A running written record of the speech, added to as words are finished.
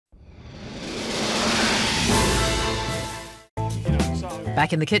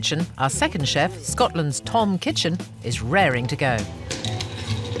Back in the kitchen, our second chef, Scotland's Tom Kitchin, is raring to go.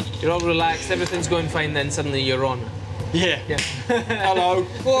 You're all relaxed, everything's going fine, then suddenly you're on. Yeah. Hello.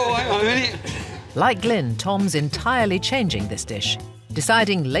 Whoa, hang on a minute. Like Glyn, Tom's entirely changing this dish,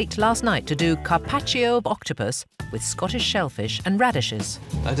 deciding late last night to do Carpaccio of octopus with Scottish shellfish and radishes.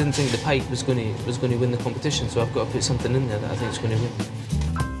 I didn't think the pike was going to win the competition, so I've got to put something in there that I think is going to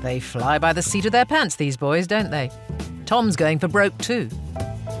win. They fly by the seat of their pants, these boys, don't they? Tom's going for broke too.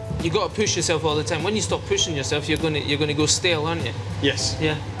 You've got to push yourself all the time. When you stop pushing yourself, you're going to go stale, aren't you? Yes.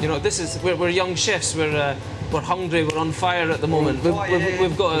 Yeah. You know, we're young chefs. We're hungry. We're on fire at the moment.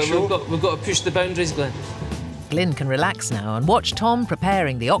 We've got to push the boundaries, Glenn. Glyn can relax now and watch Tom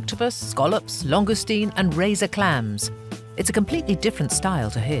preparing the octopus, scallops, langoustine and razor clams. It's a completely different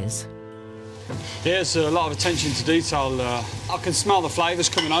style to his. Yeah, it's a lot of attention to detail. I can smell the flavours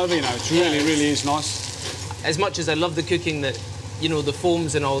coming over, you know. It really is nice. As much as I love the cooking, you know, the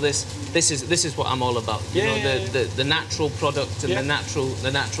foams and all this is what I'm all about. You know, the natural product and the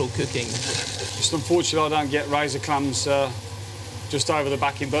natural cooking. Just unfortunately, I don't get razor clams just over the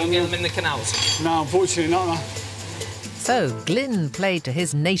back in Birmingham. You get them in the canals? No, unfortunately not. No. So Glyn played to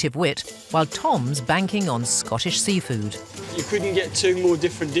his native wit, while Tom's banking on Scottish seafood. You couldn't get two more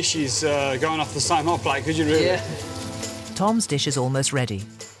different dishes going off the same hot plate, could you really? Yeah. Tom's dish is almost ready.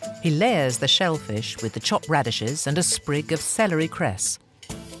 He layers the shellfish with the chopped radishes and a sprig of celery cress.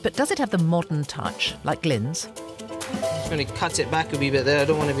 But does it have the modern touch, like Glyn's? I'm going to cut it back a wee bit there. I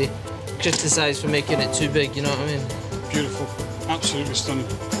don't want to be criticised for making it too big, you know what I mean? Beautiful. Absolutely stunning.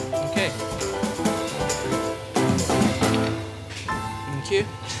 OK. Thank you.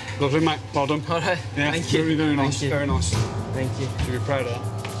 Lovely, mate. Well done. All right. Yeah, thank you. Very nice. Thank you. Very nice. Thank you. Should be proud of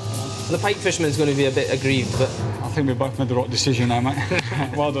that. The pike fisherman's going to be a bit aggrieved, but... I think we both made the right decision now, mate.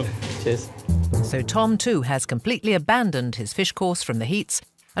 Well done. Cheers. So Tom, too, has completely abandoned his fish course from the heats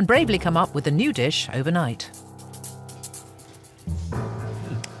and bravely come up with a new dish overnight.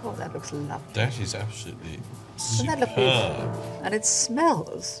 Oh, that looks lovely. That is absolutely Doesn't that look beautiful? And it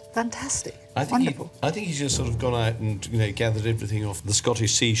smells fantastic. Wonderful. I think he's just sort of gone out and, you know, gathered everything off the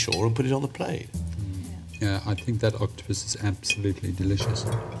Scottish seashore and put it on the plate. Yeah, I think that octopus is absolutely delicious.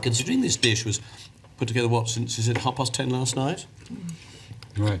 Considering this dish was put together, what, since, is it 10:30 last night?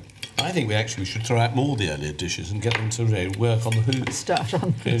 Right. I think we should throw out more of the earlier dishes and get them to work on the hoops.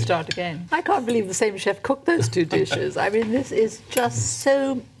 Start again. I can't believe the same chef cooked those two dishes. I mean, this is just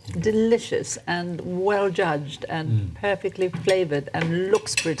so delicious and well judged and perfectly flavoured and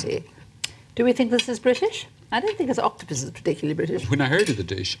looks pretty. Do we think this is British? I don't think this octopus is particularly British. When I heard of the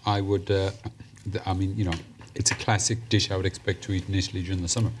dish, I would, I mean, you know, it's a classic dish I would expect to eat in Italy during the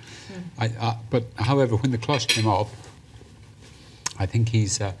summer. But however, when the cloche came up, I think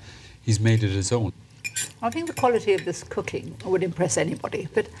he's made it his own. I think the quality of this cooking would impress anybody,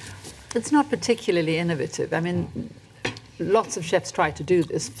 but it's not particularly innovative. I mean, lots of chefs try to do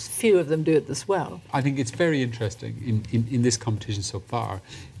this. Few of them do it this well. I think it's very interesting in this competition so far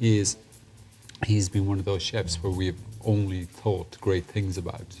is he's been one of those chefs where we've only thought great things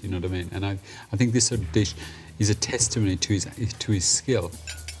about, you know what I mean? And I think this sort of dish is a testimony to his skill.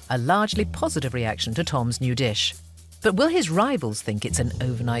 A largely positive reaction to Tom's new dish. But will his rivals think it's an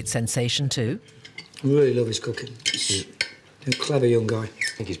overnight sensation too? I really love his cooking. He's a clever young guy.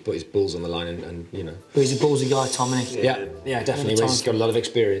 I think he's put his balls on the line and you know... But he's a ballsy guy, Tom, isn't he? Yeah, definitely. He's got a lot of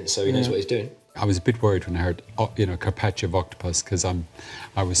experience, so he knows what he's doing. I was a bit worried when I heard, you know, Carpaccio of octopus, because I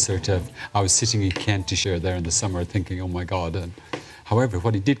was sitting in Kentishire there in the summer thinking, oh my God. And however,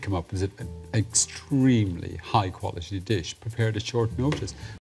 what he did come up with an extremely high quality dish prepared at short notice.